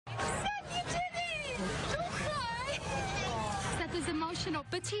was emotional.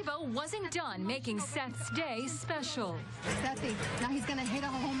 But Tebow wasn't done making Seth's day special. Sethy, now he's going to hit a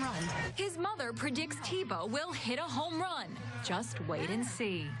home run. His mother predicts Tebow will hit a home run. Just wait and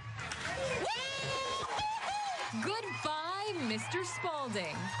see. Goodbye, Mr.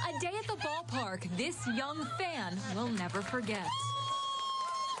 Spalding. A day at the ballpark this young fan will never forget.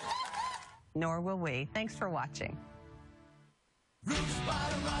 Nor will we. Thanks for watching. Roofs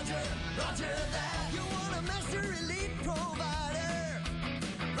by Roger, Roger that. You want a master elite provider.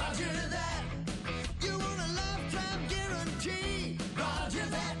 Roger that. You want a lifetime guarantee. Roger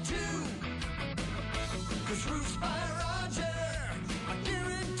that too. 'Cause roofs by Roger are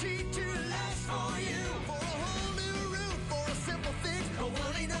guaranteed to last for you. For a whole new roof, for a simple fix, call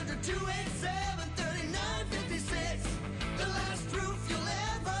 1-800-287-3956. The last roof you'll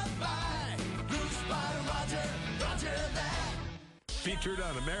ever buy. Roofs by Roger, Roger that. Featured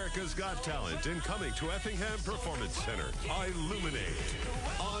on America's Got Talent and coming to Effingham Performance Center, Illuminate.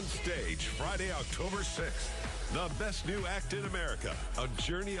 On stage, Friday, October 6th. The best new act in America. A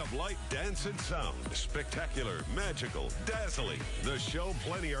journey of light, dance, and sound. Spectacular, magical, dazzling. The show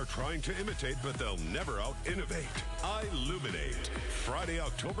plenty are trying to imitate, but they'll never out-innovate. Illuminate. Friday,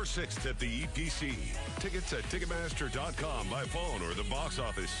 October 6th at the EPC. Tickets at Ticketmaster.com by phone or the box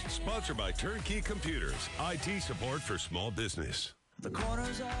office. Sponsored by Turnkey Computers. IT support for small business. The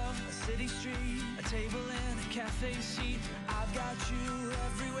corners of a city street, a table and a cafe seat. I've got you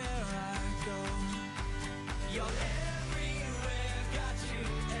everywhere I go. You're everywhere, got you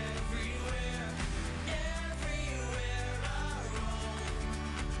everywhere. Everywhere I roam.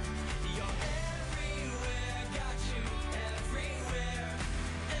 You're everywhere, got you everywhere.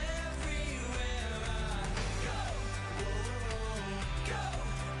 Everywhere I go. Go,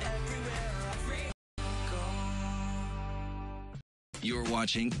 everywhere I go. You're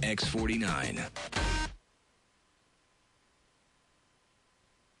watching X49.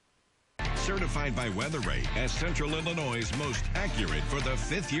 Certified by WeatherRate as Central Illinois' most accurate for the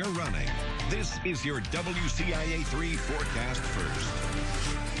 5th year running. This is your WCIA3 forecast first.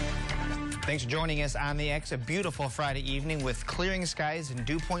 Thanks for joining us on the X. A beautiful Friday evening with clearing skies and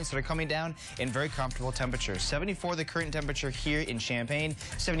dew points that are coming down in very comfortable temperatures. 74 the current temperature here in Champaign,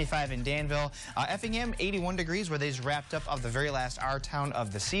 75 in Danville. Effingham, 81 degrees where they's wrapped up of the very last R-town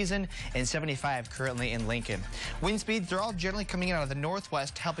of the season, and 75 currently in Lincoln. Wind speeds, they're all generally coming in out of the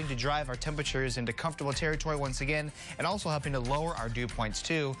northwest, helping to drive our temperatures into comfortable territory once again, and also helping to lower our dew points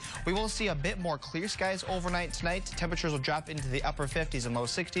too. We will see a bit more clear skies overnight tonight. Temperatures will drop into the upper 50s and low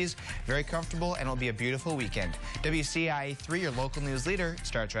 60s. Very comfortable, and it'll be a beautiful weekend. WCIA3, your local news leader,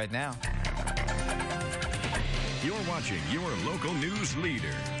 starts right now. You're watching your local news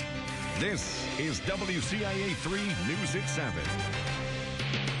leader. This is WCIA3 News at 7.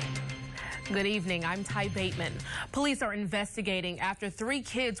 Good evening. I'm Ty Bateman. Police are investigating after 3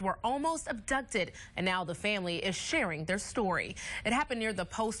 kids were almost abducted, and now the family is sharing their story. It happened near the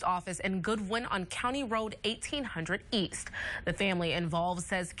post office in Goodwin on County Road 1800 East. The family involved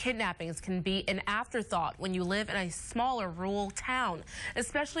says kidnappings can be an afterthought when you live in a smaller rural town,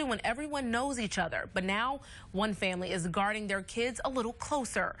 especially when everyone knows each other. But now one family is guarding their kids a little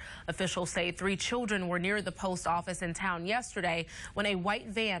closer. Officials say 3 children were near the post office in town yesterday when a white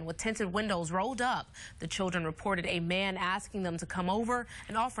van with tinted windows rolled up. The children reported a man asking them to come over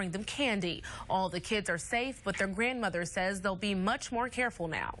and offering them candy. All the kids are safe, but their grandmother says they'll be much more careful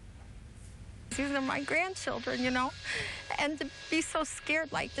now. These are my grandchildren, you know, and to be so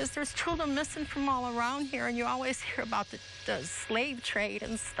scared like this. There's children missing from all around here, and you always hear about the slave trade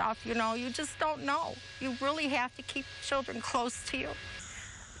and stuff, you know. You just don't know. You really have to keep children close to you.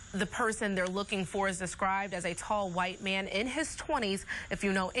 The person they're looking for is described as a tall white man in his 20s. If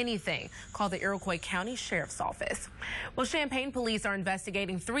you know anything, call the Iroquois County Sheriff's Office. Well, Champaign police are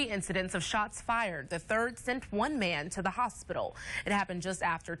investigating 3 incidents of shots fired. The third sent 1 man to the hospital. It happened just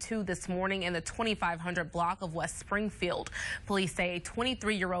after 2 this morning in the 2500 block of West Springfield. Police say a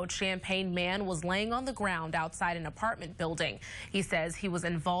 23-year-old Champaign man was laying on the ground outside an apartment building. He says he was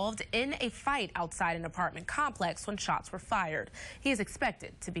involved in a fight outside an apartment complex when shots were fired. He is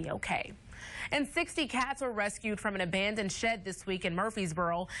expected to be okay. And 60 cats were rescued from an abandoned shed this week in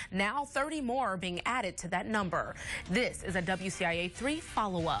Murfreesboro. Now 30 more are being added to that number. This is a WCIA3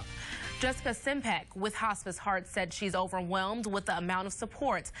 follow-up. Jessica Simpek with Hospice Heart said she's overwhelmed with the amount of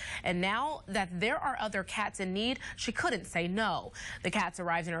support. And now that there are other cats in need, she couldn't say no. The cats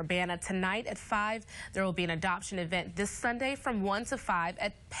arrived in Urbana tonight at 5. There will be an adoption event this Sunday from 1 to 5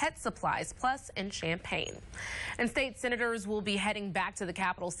 at Pet Supplies Plus in Champaign. And state senators will be heading back to the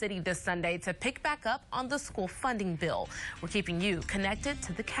capital city this Sunday to pick back up on the school funding bill. We're keeping you connected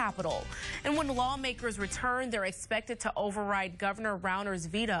to the Capitol. And when lawmakers return, they're expected to override Governor Rauner's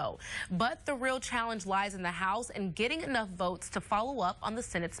veto. But the real challenge lies in the House and getting enough votes to follow up on the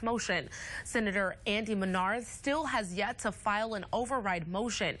Senate's motion. Senator Andy Menard still has yet to file an override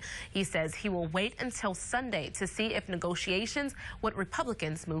motion. He says he will wait until Sunday to see if negotiations with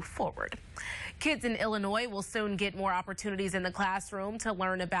Republicans move forward. Kids in Illinois will soon get more opportunities in the classroom to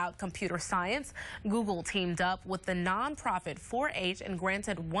learn about computer science. Google teamed up with the nonprofit 4-H and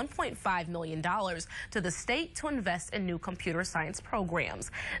granted $1.5 million to the state to invest in new computer science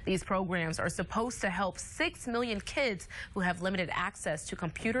programs. These programs are supposed to help 6 million kids who have limited access to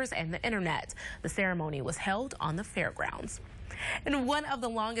computers and the internet. The ceremony was held on the fairgrounds. And one of the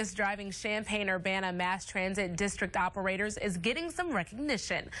longest driving Champaign-Urbana mass transit district operators is getting some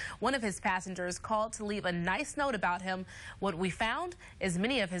recognition. One of his passengers called to leave a nice note about him. What we found is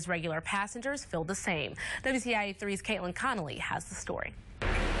many of his regular passengers feel the same. WCIX Caitlin Connolly has the story.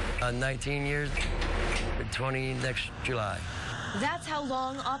 19 years, 20 next July. That's how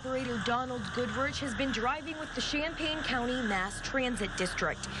long Operator Don Goodrich has been driving with the Champaign County Mass Transit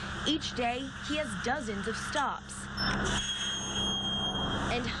District. Each day, he has dozens of stops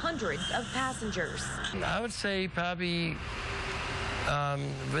and hundreds of passengers. I would say probably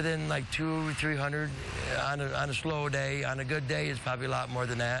within like 200 or 300 on a slow day. On a good day, it's probably a lot more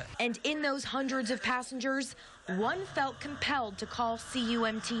than that. And in those hundreds of passengers, one felt compelled to call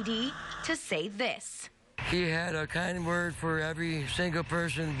CUMTD to say this. He had a kind word for every single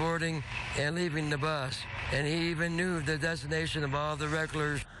person boarding and leaving the bus. And he even knew the destination of all the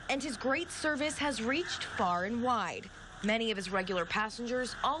regulars. And his great service has reached far and wide. Many of his regular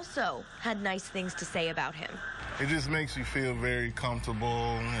passengers also had nice things to say about him. It just makes you feel very comfortable,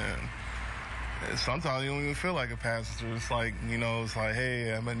 and sometimes you don't even feel like a passenger. It's like, you know, it's like,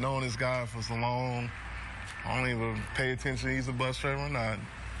 hey, I've been knowing this guy for so long. I don't even pay attention if he's a bus driver or not.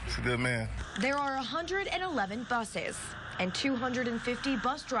 He's a good man. There are 111 buses and 250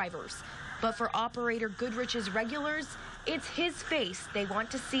 bus drivers. But for Operator Goodrich's regulars, it's his face they want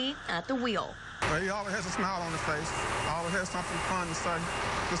to see at the wheel. Well, he always has a smile on his face. Always has something fun to say.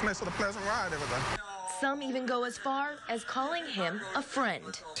 Just makes it a pleasant ride every day. Some even go as far as calling him a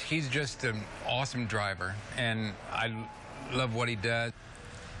friend. He's just an awesome driver, and I love what he does.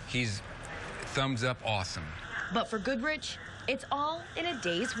 He's thumbs up awesome. But for Goodrich, it's all in a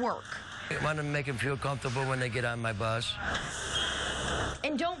day's work. I want to make them feel comfortable when they get on my bus.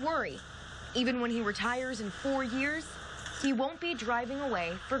 And don't worry, even when he retires in 4 years, he won't be driving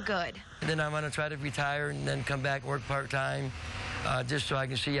away for good. And then I want to try to retire and then come back and work part-time, just so I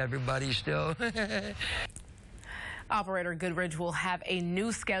can see everybody still. Operator Goodrich will have a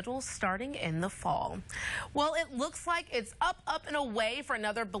new schedule starting in the fall. Well, it looks like it's up, and away for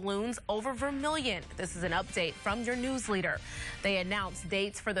another Balloons Over Vermilion. This is an update from your news leader. They announced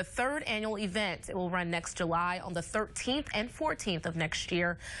dates for the 3rd annual event. It will run next July on the 13th and 14th of next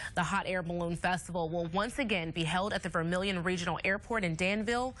year. The Hot Air Balloon Festival will once again be held at the Vermilion Regional Airport in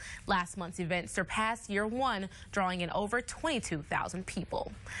Danville. Last month's event surpassed year 1, drawing in over 22,000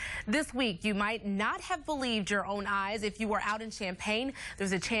 people. This week, you might not have believed your own eyes. If you were out in Champaign,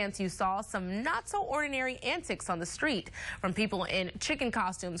 there's a chance you saw some not so ordinary antics on the street. From people in chicken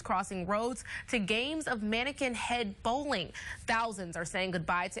costumes crossing roads to games of mannequin head bowling. Thousands are saying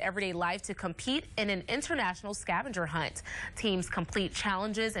goodbye to everyday life to compete in an international scavenger hunt. Teams complete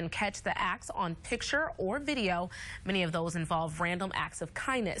challenges and catch the acts on picture or video. Many of those involve random acts of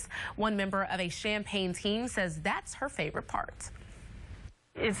kindness. One member of a Champaign team says that's her favorite part.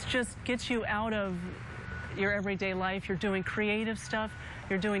 It just gets you out of your everyday life. You're doing creative stuff,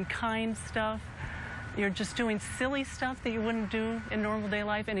 you're doing kind stuff, you're just doing silly stuff that you wouldn't do in normal day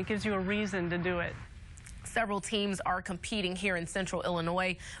life, and it gives you a reason to do it. Several teams are competing here in Central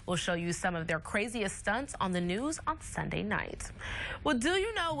Illinois. We'll show you some of their craziest stunts on the news on Sunday night. Well, do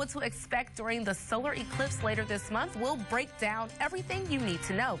you know what to expect during the solar eclipse later this month? We'll break down everything you need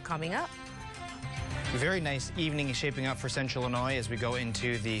to know coming up. Very nice evening shaping up for Central Illinois as we go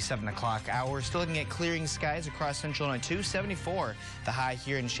into the 7 o'clock hour. Still looking at clearing skies across Central Illinois. 274 the high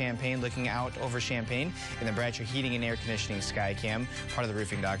here in Champaign, looking out over Champaign in the Bradshaw Heating and Air Conditioning Sky Cam, part of the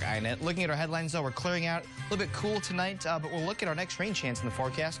Roofing Doc INET. Looking at our headlines, though, we're clearing out a little bit cool tonight, but we'll look at our next rain chance in the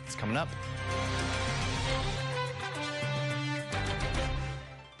forecast. It's coming up.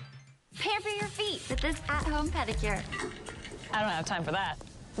 with this at-home pedicure. I don't have time for that.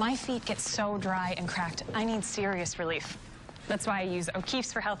 My feet get so dry and cracked, I need serious relief. That's why I use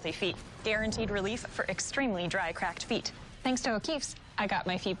O'Keeffe's for Healthy Feet. Guaranteed relief for extremely dry, cracked feet. Thanks to O'Keeffe's, I got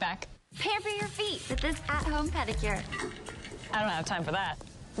my feet back. Pamper your feet with this at-home pedicure. I don't have time for that.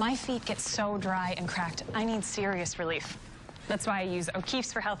 My feet get so dry and cracked, I need serious relief. That's why I use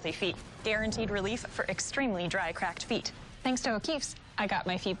O'Keeffe's for Healthy Feet. Guaranteed relief for extremely dry, cracked feet. Thanks to O'Keeffe's, I got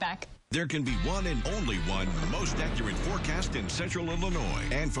my feet back. There can be one and only one most accurate forecast in Central Illinois.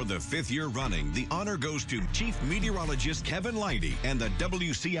 And for the 5th year running, the honor goes to Chief Meteorologist Kevin Leidy and the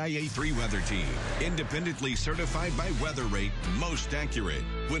WCIA3 weather team. Independently certified by Weather Rate, most accurate.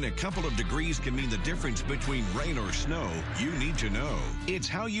 When a couple of degrees can mean the difference between rain or snow, you need to know. It's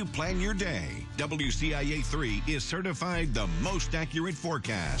how you plan your day. WCIA3 is certified the most accurate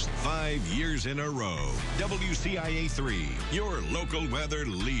forecast 5 years in a row. WCIA3, your local weather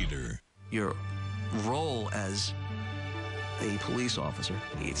leader. Your role as a police officer,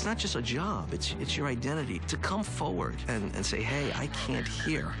 it's not just a job, it's your identity. To come forward and say, hey, I can't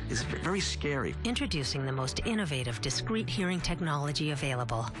hear is very scary. Introducing the most innovative, discrete hearing technology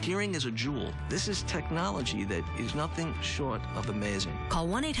available. Hearing is a jewel. This is technology that is nothing short of amazing. Call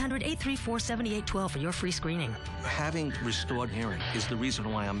 1-800-834-7812 for your free screening. Having restored hearing is the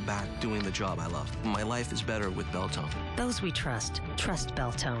reason why I'm back doing the job I love. My life is better with Beltone. Those we trust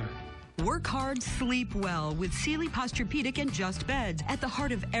Beltone. Work hard, sleep well with Sealy Posturepedic and Just Beds. At the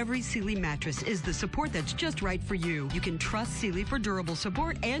heart of every Sealy mattress is the support that's just right for you. You can trust Sealy for durable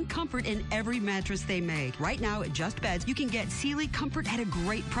support and comfort in every mattress they make. Right now at Just Beds, you can get Sealy Comfort at a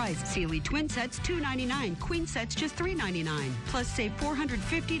great price. Sealy Twin Sets, $299. Queen Sets, just $399. Plus, save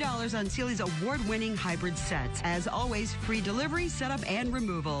 $450 on Sealy's award-winning hybrid sets. As always, free delivery, setup, and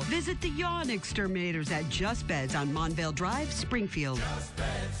removal. Visit the Yawn Exterminators at Just Beds on Monvale Drive, Springfield. Just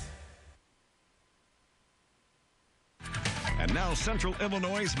Beds. And now Central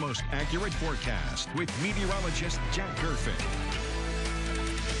Illinois' most accurate forecast with meteorologist Jack Gerfin.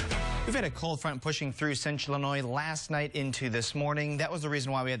 We've had a cold front pushing through Central Illinois last night into this morning. That was the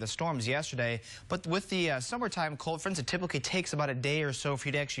reason why we had the storms yesterday. But with the summertime cold fronts, it typically takes about a day or so for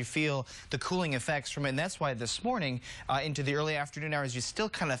you to actually feel the cooling effects from it. And that's why this morning into the early afternoon hours, you still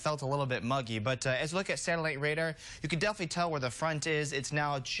kind of felt a little bit muggy. But as you look at satellite radar, you can definitely tell where the front is. It's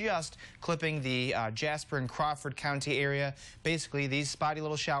now just clipping the Jasper and Crawford County area. Basically, these spotty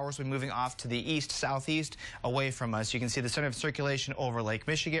little showers will be moving off to the east-southeast away from us. You can see the center of circulation over Lake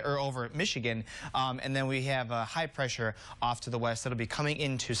Michigan, or over Michigan, and then we have high pressure off to the west that'll be coming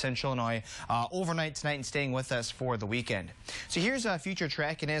into Central Illinois overnight tonight and staying with us for the weekend. So here's a future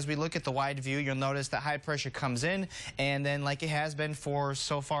track, and as we look at the wide view, you'll notice that high pressure comes in, and then like it has been for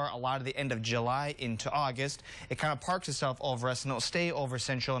so far a lot of the end of July into August, it kind of parks itself over us, and it'll stay over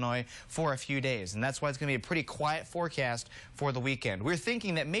Central Illinois for a few days, and that's why it's going to be a pretty quiet forecast for the weekend. We're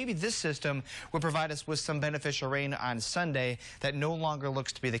thinking that maybe this system will provide us with some beneficial rain on Sunday. That no longer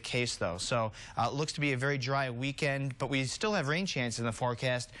looks to be the case, though. So it looks to be a very dry weekend, but we still have rain chances in the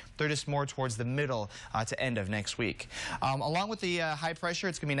forecast. They're just more towards the middle to end of next week. Along with the high pressure,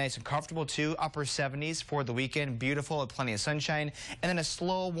 it's going to be nice and comfortable too. Upper 70s for the weekend. Beautiful with plenty of sunshine. And then a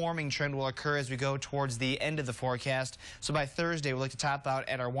slow warming trend will occur as we go towards the end of the forecast. So by Thursday, we'll look to top out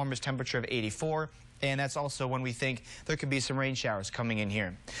at our warmest temperature of 84. And that's also when we think there could be some rain showers coming in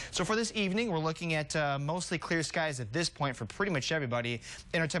here. So for this evening, we're looking at mostly clear skies at this point for pretty much everybody.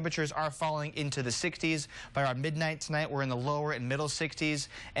 And our temperatures are falling into the 60s. By around midnight tonight, we're in the lower and middle 60s.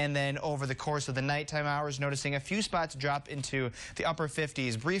 And then over the course of the nighttime hours, noticing a few spots drop into the upper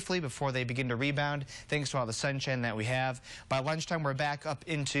 50s briefly before they begin to rebound, thanks to all the sunshine that we have. By lunchtime, we're back up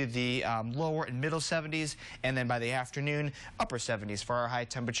into the lower and middle 70s. And then by the afternoon, upper 70s for our high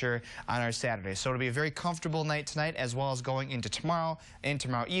temperature on our Saturday. So it'll be a very comfortable night tonight, as well as going into tomorrow and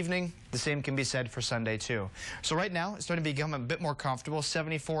tomorrow evening. The same can be said for Sunday too. So right now it's starting to become a bit more comfortable.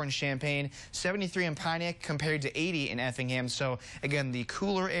 74 in Champaign, 73 in Pontiac compared to 80 in Effingham. So again, the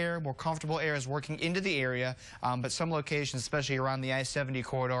cooler air, more comfortable air is working into the area, but some locations, especially around the I-70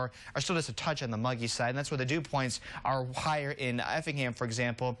 corridor, are still just a touch on the muggy side, and that's where the dew points are higher in Effingham, for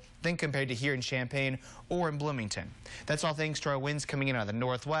example, than compared to here in Champaign or in Bloomington. That's all thanks to our winds coming in out of the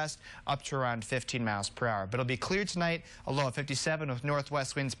northwest up to around 15 miles per hour. But it'll be clear tonight, a low of 57 with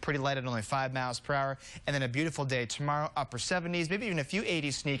northwest winds pretty light at only 5 miles per hour. And then a beautiful day tomorrow, upper 70s, maybe even a few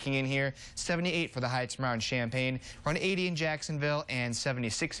 80s sneaking in here. 78 for the high tomorrow in Champaign, around 80 in Jacksonville, and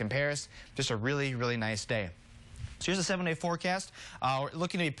 76 in Paris. Just a really, really nice day. So here's the 7-day forecast. We're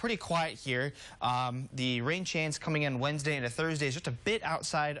looking to be pretty quiet here. The rain chance coming in Wednesday into Thursday is just a bit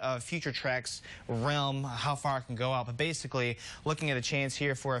outside of Future Track's realm, how far it can go out. But basically, looking at a chance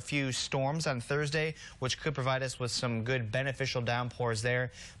here for a few storms on Thursday, which could provide us with some good beneficial downpours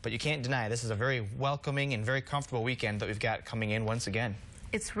there. But you can't deny this is a very welcoming and very comfortable weekend that we've got coming in once again.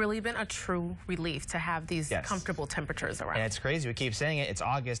 It's really been a true relief to have these comfortable temperatures around. And it's crazy. We keep saying it. It's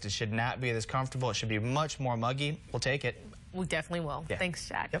August. It should not be this comfortable. It should be much more muggy. We'll take it. We definitely will. Yeah. Thanks,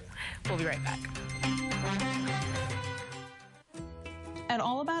 Jack. Yep. We'll be right back. At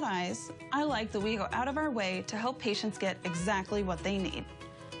All About Eyes, I like that we go out of our way to help patients get exactly what they need.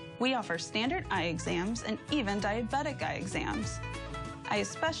 We offer standard eye exams and even diabetic eye exams. I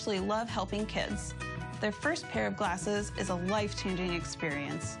especially love helping kids. Their first pair of glasses is a life-changing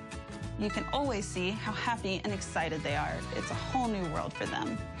experience. You can always see how happy and excited they are. It's a whole new world for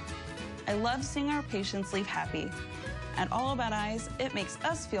them. I love seeing our patients leave happy. At All About Eyes, it makes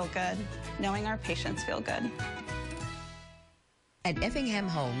us feel good, knowing our patients feel good. At Effingham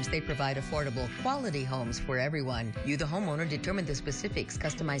Homes, they provide affordable, quality homes for everyone. You, the homeowner, determine the specifics,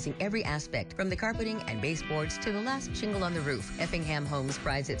 customizing every aspect, from the carpeting and baseboards to the last shingle on the roof. Effingham Homes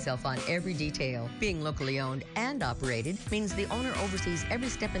prides itself on every detail. Being locally owned and operated means the owner oversees every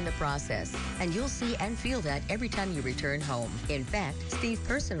step in the process, and you'll see and feel that every time you return home. In fact, Steve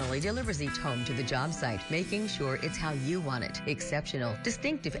personally delivers each home to the job site, making sure it's how you want it. Exceptional,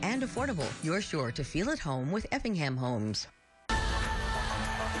 distinctive, and affordable. You're sure to feel at home with Effingham Homes.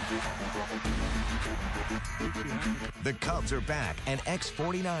 The Cubs are back, and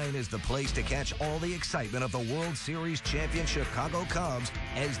X49 is the place to catch all the excitement of the World Series champion Chicago Cubs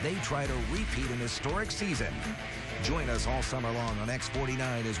as they try to repeat an historic season. Join us all summer long on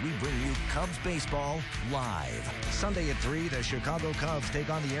X49 as we bring you Cubs baseball live. Sunday at 3, the Chicago Cubs take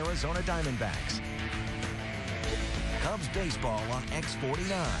on the Arizona Diamondbacks. Cubs baseball on X49.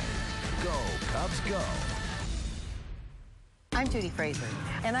 Go, Cubs, go. I'm Judy Fraser,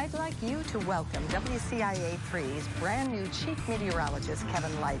 and I'd like you to welcome WCIA3's brand new Chief Meteorologist,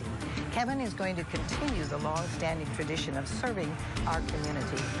 Kevin Lighty. Kevin is going to continue the long-standing tradition of serving our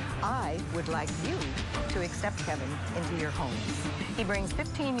community. I would like you to accept Kevin into your homes. He brings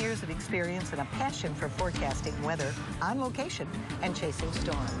 15 years of experience and a passion for forecasting weather on location and chasing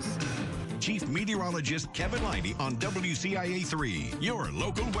storms. Chief Meteorologist Kevin Lighty on WCIA3, your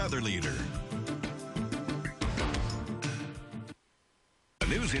local weather leader.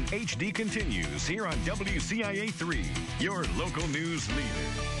 The news in HD continues here on WCIA3, your local news leader.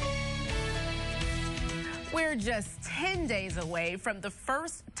 We're just 10 days away from the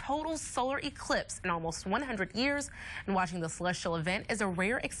first total solar eclipse in almost 100 years, and watching the celestial event is a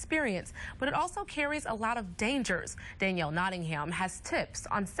rare experience, but it also carries a lot of dangers. Danielle Nottingham has tips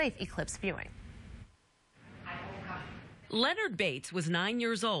on safe eclipse viewing. Leonard Bates was 9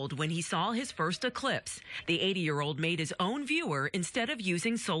 years old when he saw his first eclipse. The 80-year-old made his own viewer instead of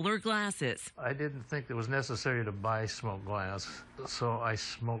using solar glasses. I didn't think it was necessary to buy smoked glass, so I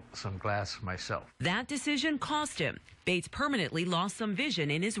smoked some glass myself. That decision cost him. Bates permanently lost some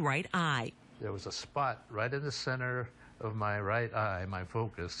vision in his right eye. There was a spot right in the center of my right eye, my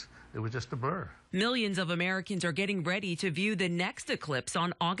focus. It was just a blur. Millions of Americans are getting ready to view the next eclipse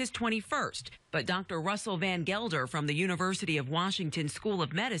on August 21st. But Dr. Russell Van Gelder from the University of Washington School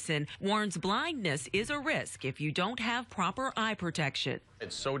of Medicine warns blindness is a risk if you don't have proper eye protection.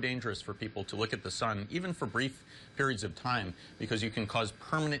 It's so dangerous for people to look at the sun, even for brief periods of time, because you can cause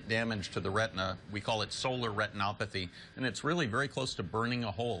permanent damage to the retina. We call it solar retinopathy, and it's really very close to burning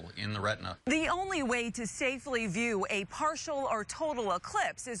a hole in the retina. The only way to safely view a partial or total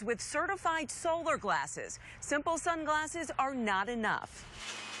eclipse is with certified solar glasses. Simple sunglasses are not enough.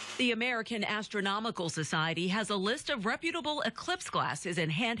 The American Astronomical Society has a list of reputable eclipse glasses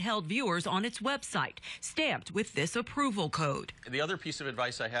and handheld viewers on its website, stamped with this approval code. The other piece of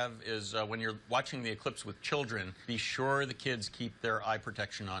advice I have is when you're watching the eclipse with children, be sure the kids keep their eye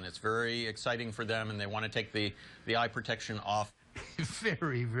protection on. It's very exciting for them, and they want to take the eye protection off.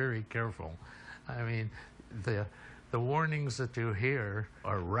 Very, very careful. I mean, the warnings that you hear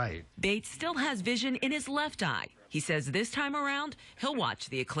are right. Bates still has vision in his left eye. He says this time around, he'll watch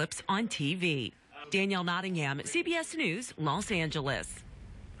the eclipse on TV. Danielle Nottingham, CBS News, Los Angeles.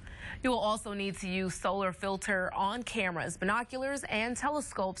 You will also need to use solar filter on cameras, binoculars, and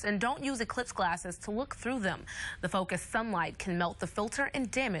telescopes, and don't use eclipse glasses to look through them. The focused sunlight can melt the filter and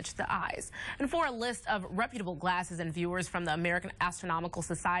damage the eyes. And for a list of reputable glasses and viewers from the American Astronomical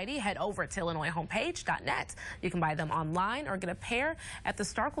Society, head over to IllinoisHomepage.net. You can buy them online or get a pair at the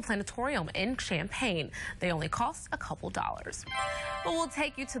Starkville Planetarium in Champaign. They only cost a couple dollars. But we'll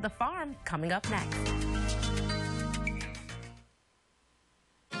take you to the farm coming up next.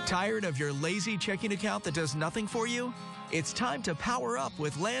 Tired of your lazy checking account that does nothing for you? It's time to power up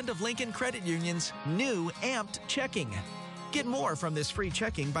with Land of Lincoln Credit Union's new Amped Checking. Get more from this free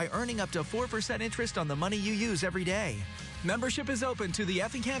checking by earning up to 4% interest on the money you use every day. Membership is open to the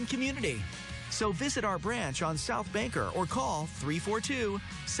Effingham community. So visit our branch on South Banker or call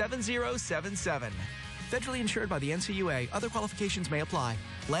 342-7077. Federally insured by the NCUA. Other qualifications may apply.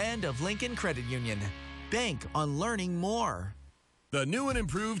 Land of Lincoln Credit Union. Bank on learning more. The new and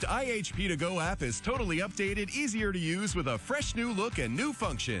improved IHP2Go app is totally updated, easier to use with a fresh new look and new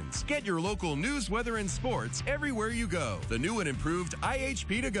functions. Get your local news, weather, and sports everywhere you go. The new and improved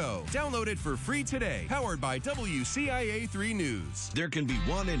IHP2Go. Download it for free today. Powered by WCIA3 News. There can be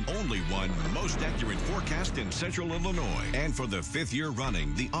one and only one most accurate forecast in Central Illinois. And for the 5th year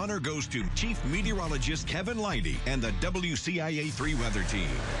running, the honor goes to Chief Meteorologist Kevin Leidy and the WCIA3 weather team.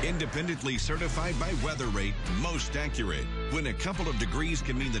 Independently certified by WeatherRate, most accurate. When a couple of degrees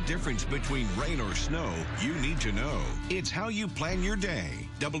can mean the difference between rain or snow, you need to know. It's how you plan your day.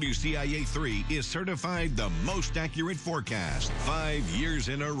 WCIA3 is certified the most accurate forecast 5 years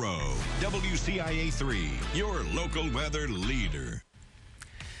in a row. WCIA3, your local weather leader.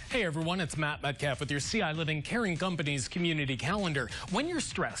 Hey everyone, it's Matt Metcalf with your CI Living Caring Company's community calendar. When you're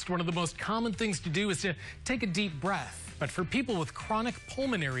stressed, one of the most common things to do is to take a deep breath. But for people with chronic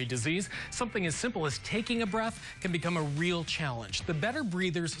pulmonary disease, something as simple as taking a breath can become a real challenge. The Better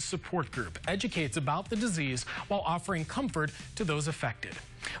Breathers Support Group educates about the disease while offering comfort to those affected.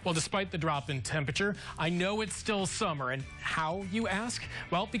 Well, despite the drop in temperature, I know it's still summer. And how, you ask?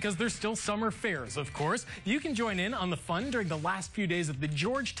 Well, because there's still summer fairs, of course. You can join in on the fun during the last few days of the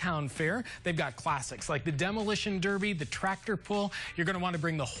Georgetown Fair. They've got classics like the Demolition Derby, the Tractor Pull. You're going to want to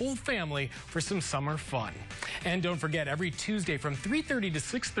bring the whole family for some summer fun. And don't forget, every Tuesday from 3:30 to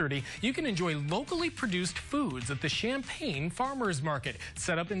 6:30, you can enjoy locally produced foods at the Champaign Farmers Market.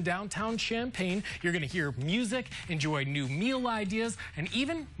 Set up in downtown Champaign, you're going to hear music, enjoy new meal ideas, and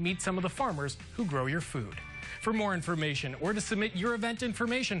even meet some of the farmers who grow your food. For more information or to submit your event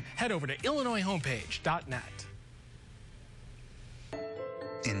information, head over to illinoishomepage.net.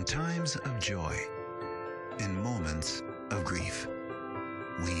 In times of joy, in moments of grief,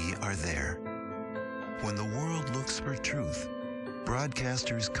 we are there. When the world looks for truth,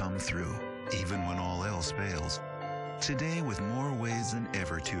 broadcasters come through, even when all else fails. Today, with more ways than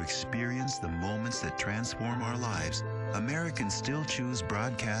ever to experience the moments that transform our lives, Americans still choose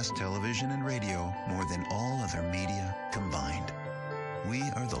broadcast television and radio more than all other media combined. We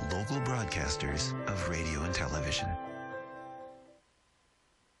are the local broadcasters of radio and television.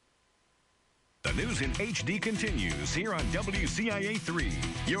 The news in HD continues here on WCIA3,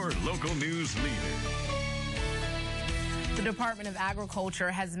 your local news leader. The Department of Agriculture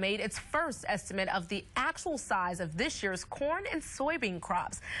has made its first estimate of the actual size of this year's corn and soybean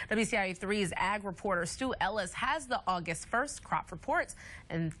crops. WCIA3's ag reporter Stu Ellis has the August 1st crop reports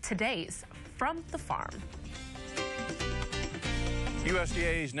and today's From the Farm.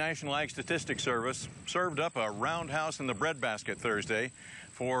 USDA's National Ag Statistics Service served up a roundhouse in the breadbasket Thursday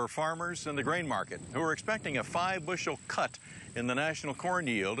for farmers in the grain market who are expecting a 5-bushel cut in the national corn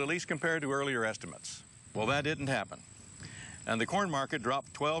yield, at least compared to earlier estimates. Well, that didn't happen. And the corn market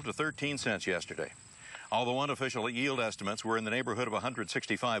dropped 12 to 13 cents yesterday. Although unofficial yield estimates were in the neighborhood of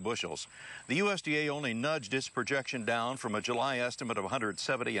 165 bushels, the USDA only nudged its projection down from a July estimate of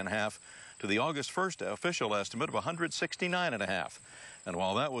 170.5 to the August 1st official estimate of 169.5. And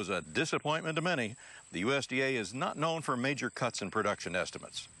while that was a disappointment to many, the USDA is not known for major cuts in production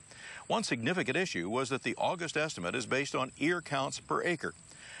estimates. One significant issue was that the August estimate is based on ear counts per acre.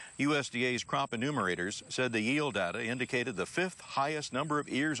 USDA's crop enumerators said the yield data indicated the 5th highest number of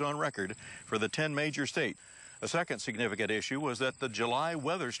ears on record for the 10 major states. A second significant issue was that the July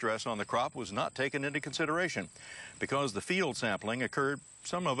weather stress on the crop was not taken into consideration because the field sampling occurred,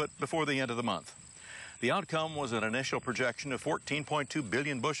 some of it, before the end of the month. The outcome was an initial projection of 14.2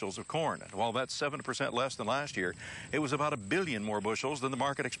 billion bushels of corn, and while that's 7% less than last year, it was about 1 billion more bushels than the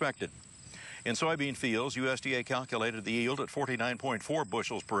market expected. In soybean fields, USDA calculated the yield at 49.4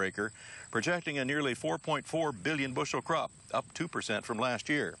 bushels per acre, projecting a nearly 4.4 billion bushel crop, up 2% from last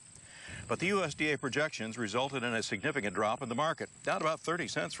year. But the USDA projections resulted in a significant drop in the market, down about 30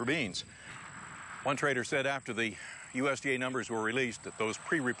 cents for beans. One trader said after the USDA numbers were released that those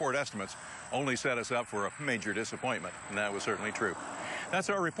pre-report estimates only set us up for a major disappointment, and that was certainly true. That's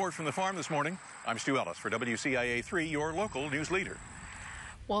our report from the farm this morning. I'm Stu Ellis for WCIA3, your local news leader.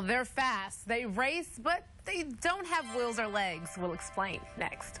 Well, they're fast. They race, but they don't have wheels or legs. We'll explain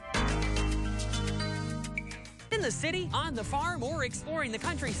next. In the city, on the farm, or exploring the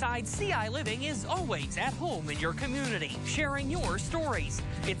countryside, CI Living is always at home in your community, sharing your stories.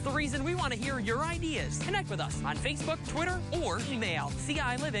 It's the reason we want to hear your ideas. Connect with us on Facebook, Twitter, or email.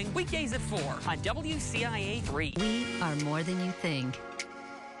 CI Living, weekdays at 4 on WCIA 3. We are more than you think.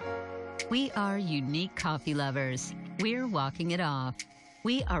 We are unique coffee lovers. We're walking it off.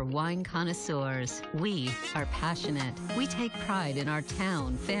 We are wine connoisseurs. We are passionate. We take pride in our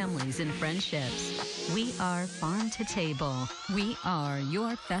town, families, and friendships. We are farm to table. We are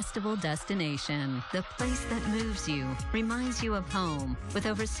your festival destination. The place that moves you, reminds you of home. With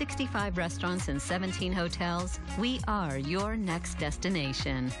over 65 restaurants and 17 hotels, we are your next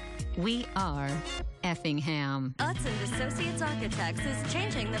destination. We are Effingham. Utz & Associates Architects is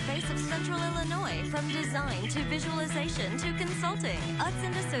changing the face of Central Illinois from design to visualization to consulting. Utz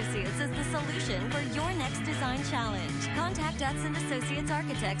 & Associates is the solution for your next design challenge. Contact Utz & Associates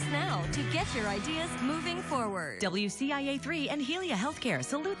Architects now to get your ideas moving forward. WCIA 3 and Helia Healthcare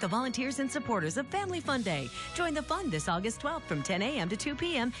salute the volunteers and supporters of Family Fun Day. Join the fun this August 12th from 10 a.m. to 2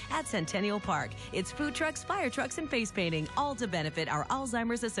 p.m. at Centennial Park. It's food trucks, fire trucks, and face painting, all to benefit our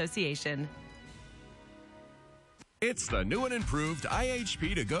Alzheimer's Association. It's the new and improved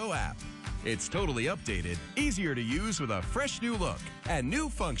IHP To Go app. It's totally updated, easier to use with a fresh new look and new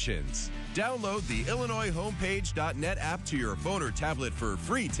functions. Download the IllinoisHomepage.net app to your phone or tablet for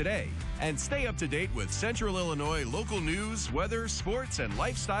free today and stay up to date with Central Illinois local news, weather, sports, and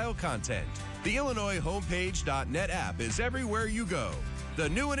lifestyle content. The IllinoisHomepage.net app is everywhere you go. The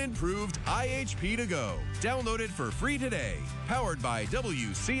new and improved IHP To Go. Download it for free today. Powered by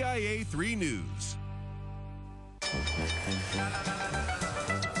WCIA 3 News.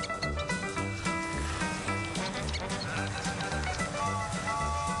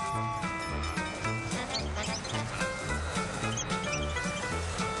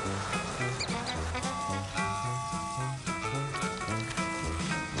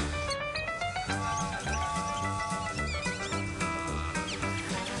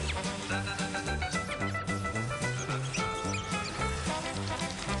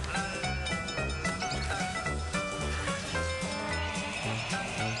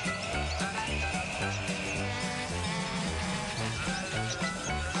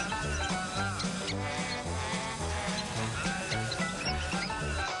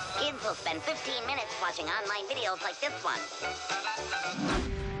 Kids will spend 15 minutes watching online videos like this one.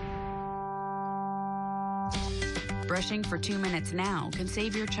 Brushing for 2 minutes now can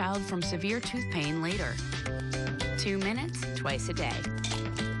save your child from severe tooth pain later. 2 minutes, twice a day.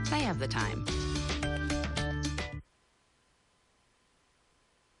 They have the time.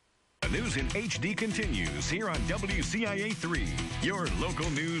 The news in HD continues here on WCIA 3, your local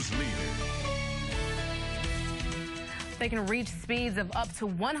news leader. They can reach speeds of up to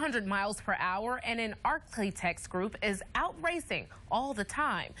 100 miles per hour, and an Architects group is out racing all the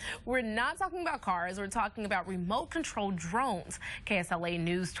time. We're not talking about cars, we're talking about remote-controlled drones. KSLA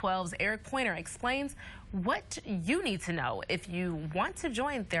News 12's Eric Pointer explains what you need to know if you want to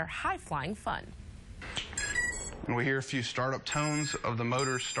join their high-flying fun. And we hear a few startup tones of the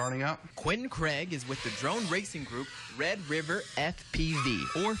motors starting up. Quentin Craig is with the drone racing group Red River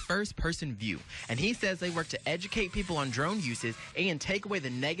FPV, or First Person View, and he says they work to educate people on drone uses and take away the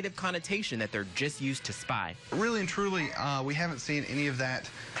negative connotation that they're just used to spy. Really and truly, we haven't seen any of that,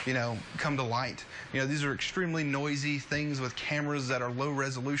 come to light. These are extremely noisy things with cameras that are low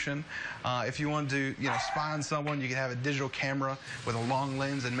resolution. If you want to, spy on someone, you can have a digital camera with a long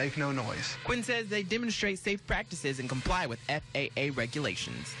lens and make no noise. Quinn says they demonstrate safe practices and comply with FAA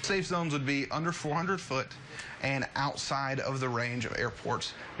regulations. Safe zones would be under 400 foot and outside of the range of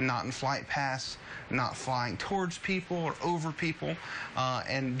airports, not in flight paths, not flying towards people or over people,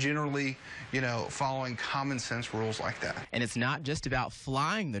 and generally, following common sense rules like that. And it's not just about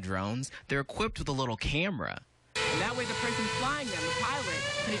flying the drones, they're equipped with a little camera. And that way the person flying them, the pilot,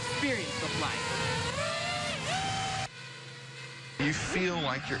 can experience the flight. You feel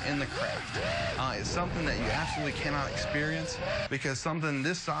like you're in the craft. It's something that you absolutely cannot experience because something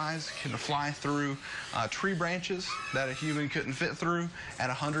this size can fly through tree branches that a human couldn't fit through at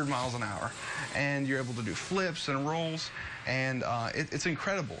 100 miles an hour. And you're able to do flips and rolls, and it's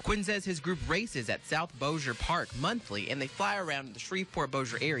incredible. Quinn says his group races at South Bossier Park monthly, and they fly around the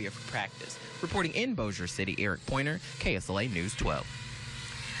Shreveport-Bossier area for practice. Reporting in Bossier City, Eric Pointer, KSLA News 12.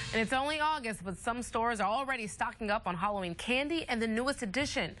 And it's only August, but some stores are already stocking up on Halloween candy and the newest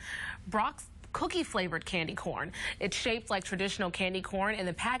addition, Brock's cookie-flavored candy corn. It's shaped like traditional candy corn, and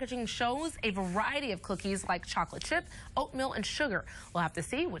the packaging shows a variety of cookies like chocolate chip, oatmeal, and sugar. We'll have to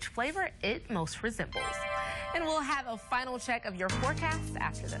see which flavor it most resembles. And we'll have a final check of your forecast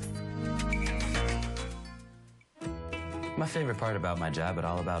after this. My favorite part about my job at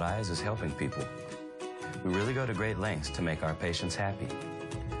All About Eyes is helping people. We really go to great lengths to make our patients happy.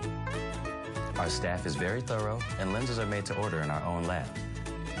 Our staff is very thorough, and lenses are made to order in our own lab.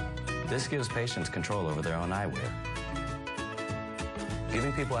 This gives patients control over their own eyewear.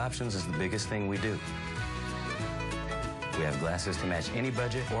 Giving people options is the biggest thing we do. We have glasses to match any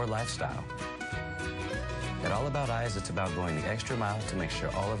budget or lifestyle. At All About Eyes, it's about going the extra mile to make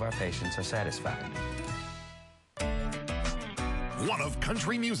sure all of our patients are satisfied. One of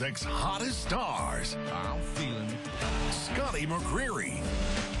country music's hottest stars, I'm feeling Scotty McCreery.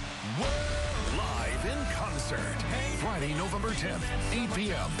 Live in concert, Friday, November 10th, 8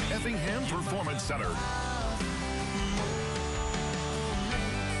 p.m., Effingham Performance Center.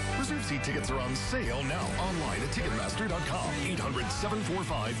 Reserve seat tickets are on sale now online at Ticketmaster.com.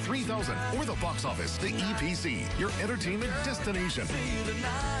 800-745-3000 or the box office, the EPC, your entertainment destination.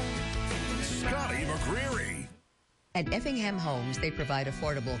 Scotty McCreery. At Effingham Homes, they provide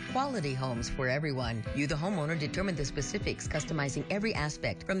affordable, quality homes for everyone. You, the homeowner, determine the specifics, customizing every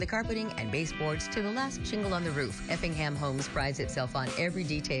aspect, from the carpeting and baseboards to the last shingle on the roof. Effingham Homes prides itself on every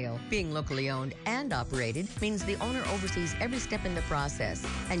detail. Being locally owned and operated means the owner oversees every step in the process,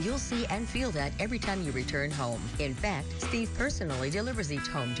 and you'll see and feel that every time you return home. In fact, Steve personally delivers each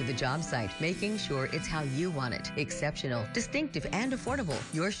home to the job site, making sure it's how you want it. Exceptional, distinctive, and affordable.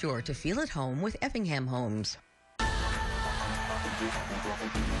 You're sure to feel at home with Effingham Homes.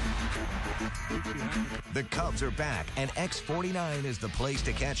 The Cubs are back, and X49 is the place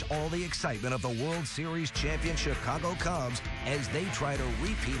to catch all the excitement of the World Series champion Chicago Cubs as they try to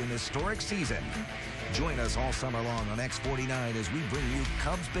repeat an historic season. Join us all summer long on X49 as we bring you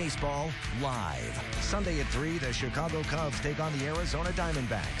Cubs baseball live. Sunday at 3, the Chicago Cubs take on the Arizona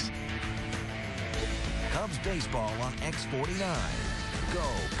Diamondbacks. Cubs baseball on X49. Go,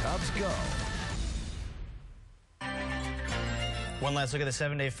 Cubs, go. One last look at the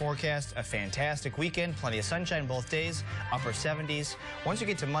 7-day forecast. A fantastic weekend. Plenty of sunshine both days. Upper 70s. Once you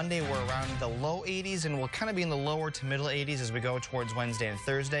get to Monday, we're around the low 80s, and we'll kind of be in the lower to middle 80s as we go towards Wednesday and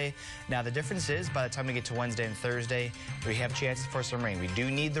Thursday. Now, the difference is by the time we get to Wednesday and Thursday, we have chances for some rain. We do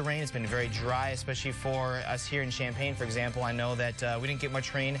need the rain. It's been very dry, especially for us here in Champaign. For example, I know that we didn't get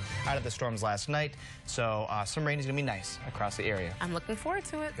much rain out of the storms last night, so some rain is going to be nice across the area. I'm looking forward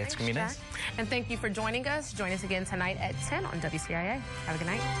to it. It's going to be nice. And thank you for joining us. Join us again tonight at 10 on WCIX. Have a good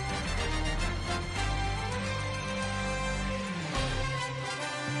night.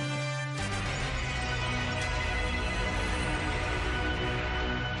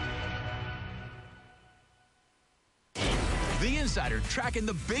 The Insider tracking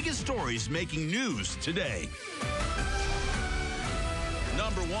the biggest stories making news today.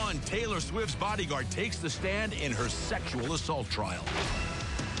 Number 1, Taylor Swift's bodyguard takes the stand in her sexual assault trial.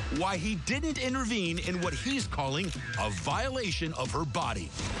 Why he didn't intervene in what he's calling a violation of her body.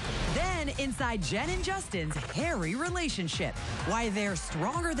 Then, inside Jen and Justin's hairy relationship. Why they're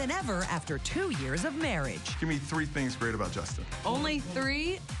stronger than ever after 2 years of marriage. Give me 3 things great about Justin. Only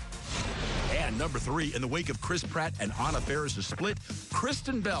 3? And number 3, in the wake of Chris Pratt and Anna Faris's split,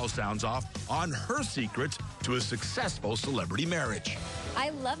 Kristen Bell sounds off on her secrets to a successful celebrity marriage. I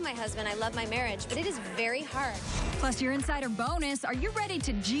love my husband, I love my marriage, but it is very hard. Plus your insider bonus, are you ready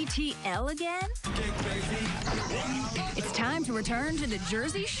to GTL again? It's time to return to the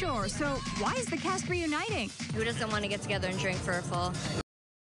Jersey Shore, so why is the cast reuniting? Who doesn't want to get together and drink for a full?